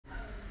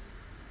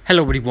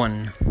Hello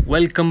everyone,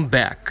 welcome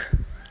back.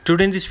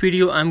 Today in this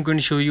video I'm going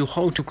to show you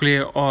how to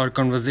clear our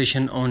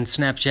conversation on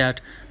Snapchat,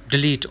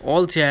 delete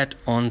all chat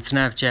on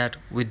Snapchat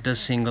with the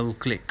single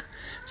click.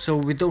 So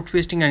without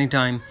wasting any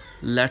time,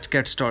 let's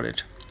get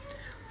started.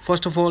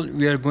 First of all,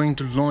 we are going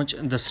to launch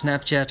the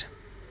Snapchat.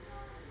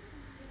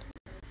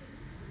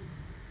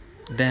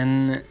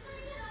 Then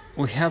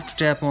we have to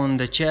tap on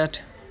the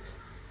chat.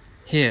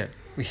 Here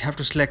we have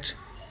to select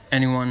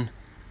anyone.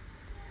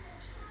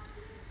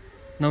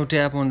 Now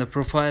tap on the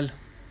profile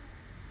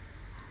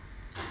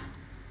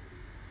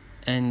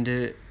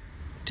and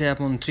tap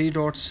on three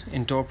dots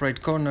in top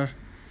right corner.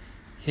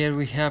 Here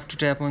we have to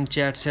tap on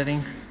chat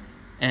setting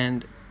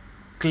and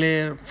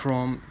clear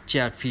from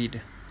chat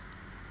feed.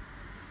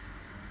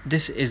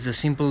 This is the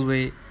simple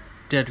way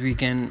that we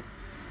can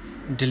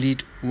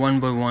delete one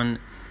by one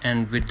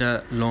and with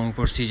the long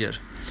procedure.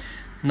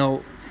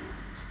 Now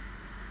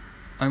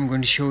I'm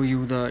going to show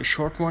you the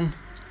short one.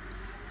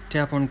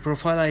 Tap on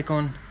profile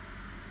icon,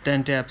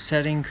 then tap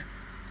setting.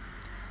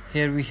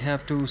 Here we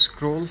have to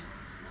scroll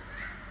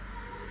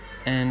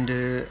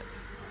and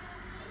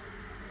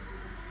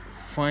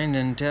find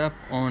and tap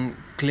on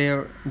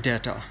clear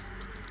data.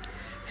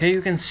 Here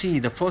you can see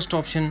the first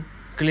option,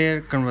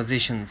 clear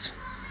conversations.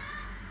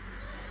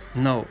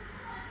 Now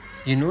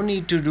you no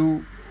need to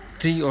do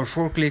 3 or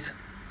 4 click,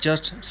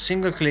 just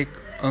single click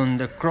on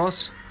the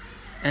cross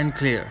and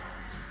clear,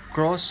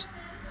 cross,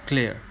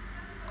 clear,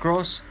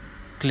 cross,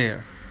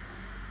 clear.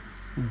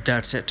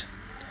 That's it.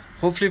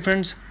 Hopefully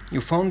friends, you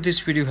found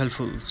this video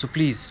helpful, so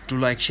please do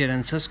like, share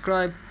and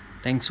subscribe.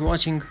 Thanks for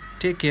watching.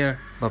 Take care.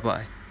 Bye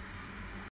bye.